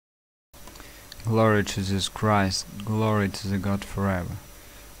Glory to Jesus Christ, glory to the God forever.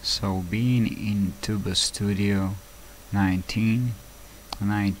 So being in Tuba Studio 19,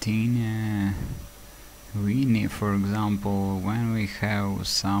 we need, for example, when we have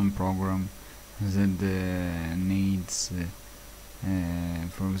some program that needs,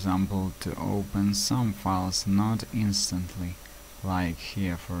 for example, to open some files not instantly, like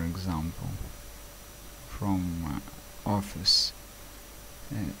here, for example, from Office.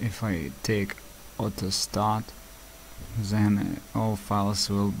 If I take auto start, then all files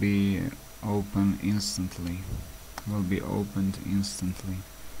will be opened instantly,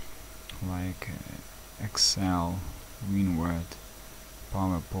 like Excel, WinWord,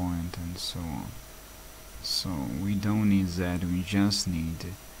 PowerPoint, and so on. So we don't need that, we just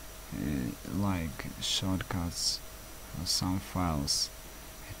need like shortcuts or some files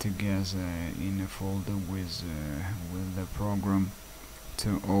together in a folder with the program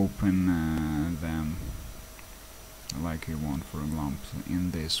to open them like you want. For example,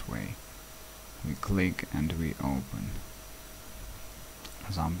 in this way, we click and we open.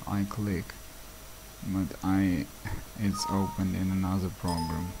 I click, but it's opened in another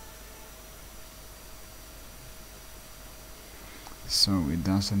program, so it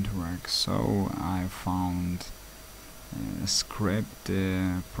doesn't work. So I found a script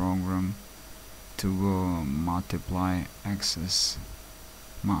program TurboMutipleExes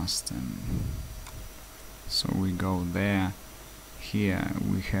must, and so we go there. Here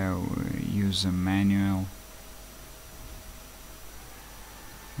we have user manual.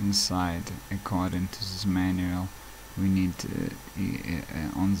 Inside, according to this manual, we need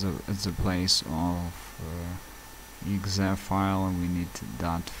on the place of .exe file, we need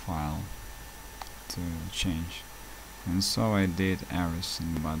 .dat file to change. And so I did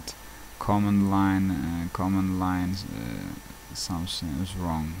everything, but command line something is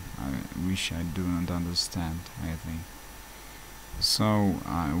wrong. I wish I do not understand, I think. So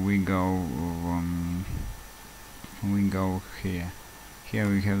we go here. Here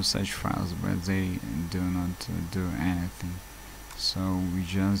we have such files, but they do not do anything. So we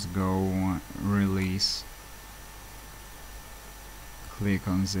just go release, click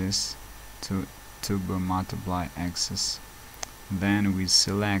on this to TurboMutipleExes. Then we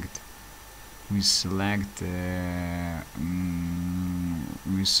select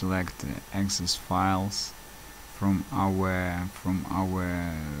access files from our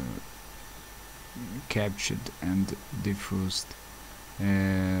captured and diffused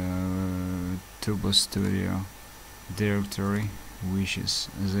Tuba Studio directory, which is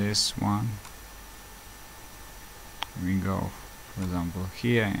this one. We go, for example,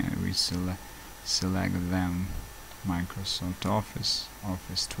 here, and we select them: Microsoft Office,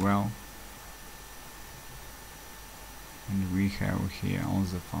 Office 12, and we have here all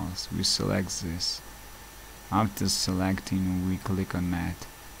the files. We select this. After selecting, we click on that.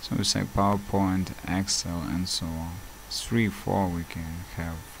 So we say PowerPoint, Excel, and so on. 3, 4, we can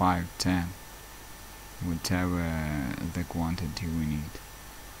have 5, 10, whatever the quantity we need.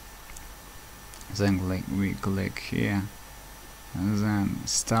 Then we click here, and then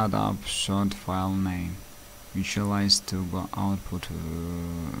startup short file name, visualize Tuba output.exe.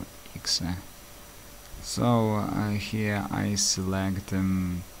 So here I select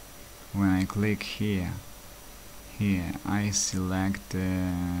when I click here I select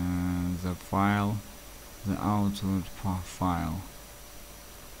the file, the output file,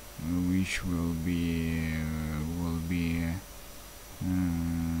 which will be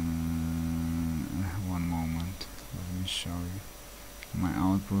one moment, let me show you. My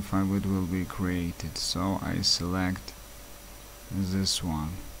output file will be created, so I select this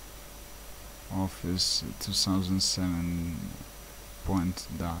one, Office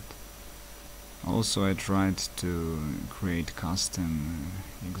 2007.dat. Also I tried to create custom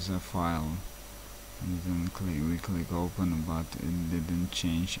 .exe file, and then we click open, but it didn't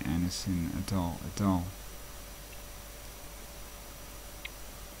change anything at all.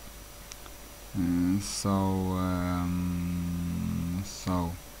 So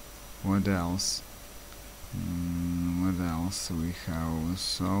what else? What else we have?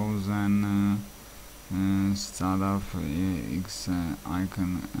 So then StartupExe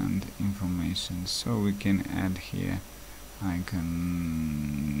icon and information. So we can add here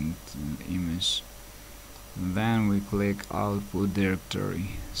icon image. Then we click output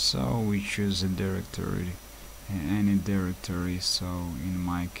directory. So we choose a directory, any directory. So in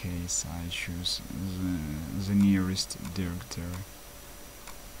my case I choose the nearest directory.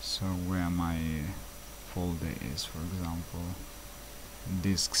 So where my folder is, for example,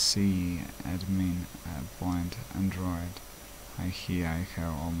 disk C admin point Android. here I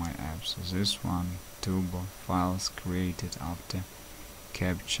have all my apps. So this one, turbo files created after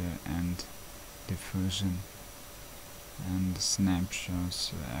capture and diffusion and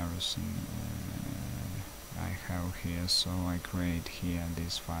snapshots, everything I have here. So I create here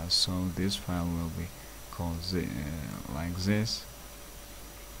this file. So this file will be called like this,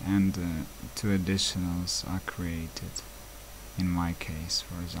 and two additionals are created. In my case,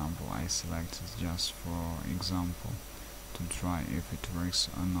 for example, I selected just for example to try if it works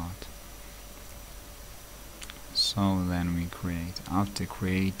or not. So then we create. After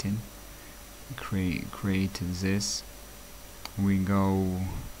created this, we are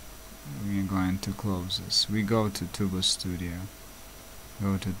going to close this. We go to Turbo Studio.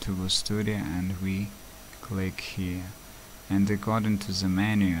 Go to Turbo Studio and we click here. And according to the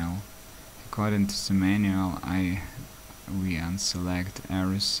manual, we unselect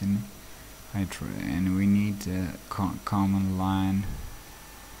everything. And we need a command line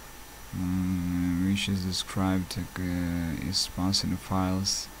which is described is passing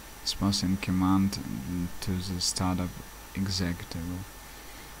files, is passing command to the startup executable.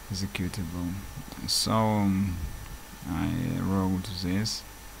 So I wrote this.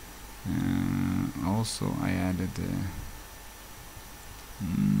 Also I added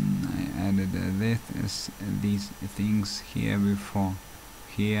these things here before,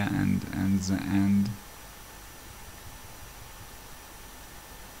 here and the end.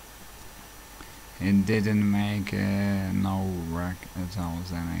 It didn't make no work at all.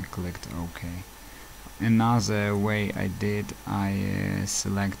 Then I clicked OK. Another way I did, I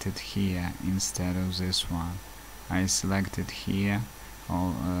selected here instead of this one. I selected here.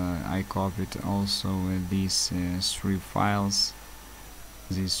 I copied also these three files.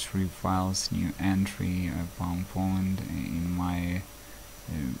 These three files, NewEntryPoint.exe, in my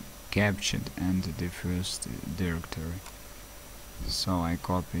captured and diffused directory. So I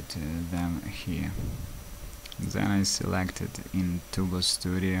copied them here. Then I selected in Turbo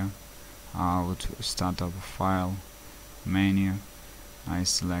Studio out startup file menu. I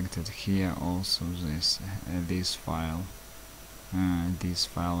selected here also this file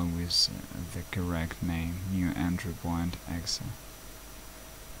with the correct name, NewEntryPoint.exe.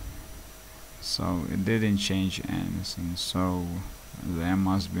 So it didn't change anything, so there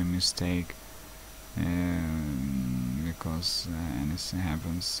must be a mistake, because anything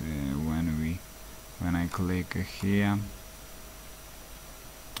happens when I click here.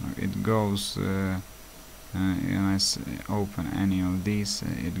 It goes when I open any of these,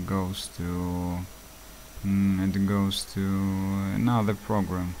 it goes to another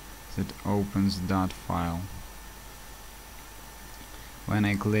program that opens that file. When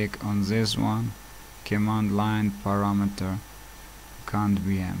I click on this one, command line parameter can't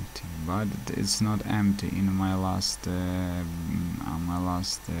be empty, but it's not empty in my last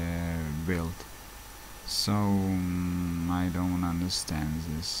build. So I don't understand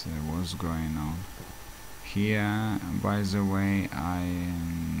this, what's going on here. By the way,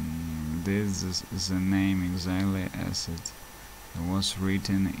 this is the name exactly as it was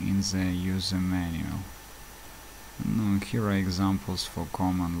written in the user manual. Here are examples for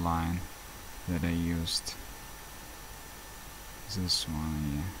command line that I used. This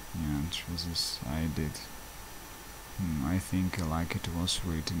one, this I did. I think like it was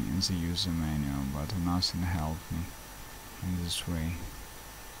written in the user manual, but nothing helped me in this way.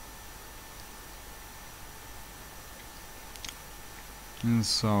 And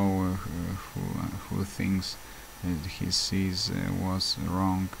so who thinks that he sees was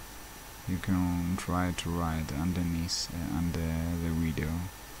wrong, you can try to write underneath under the video.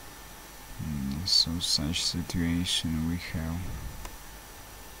 So such situation we have.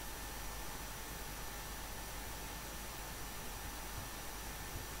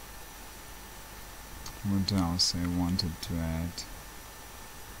 What else I wanted to add?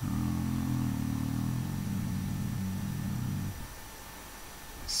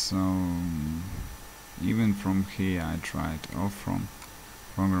 So even from here I tried, or from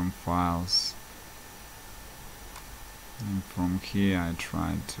program files, and from here I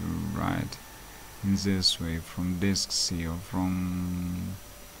tried to write in this way from disk C, or from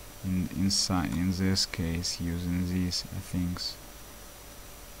inside, in this case using these things,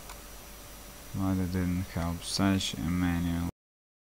 but it didn't help. Such a manual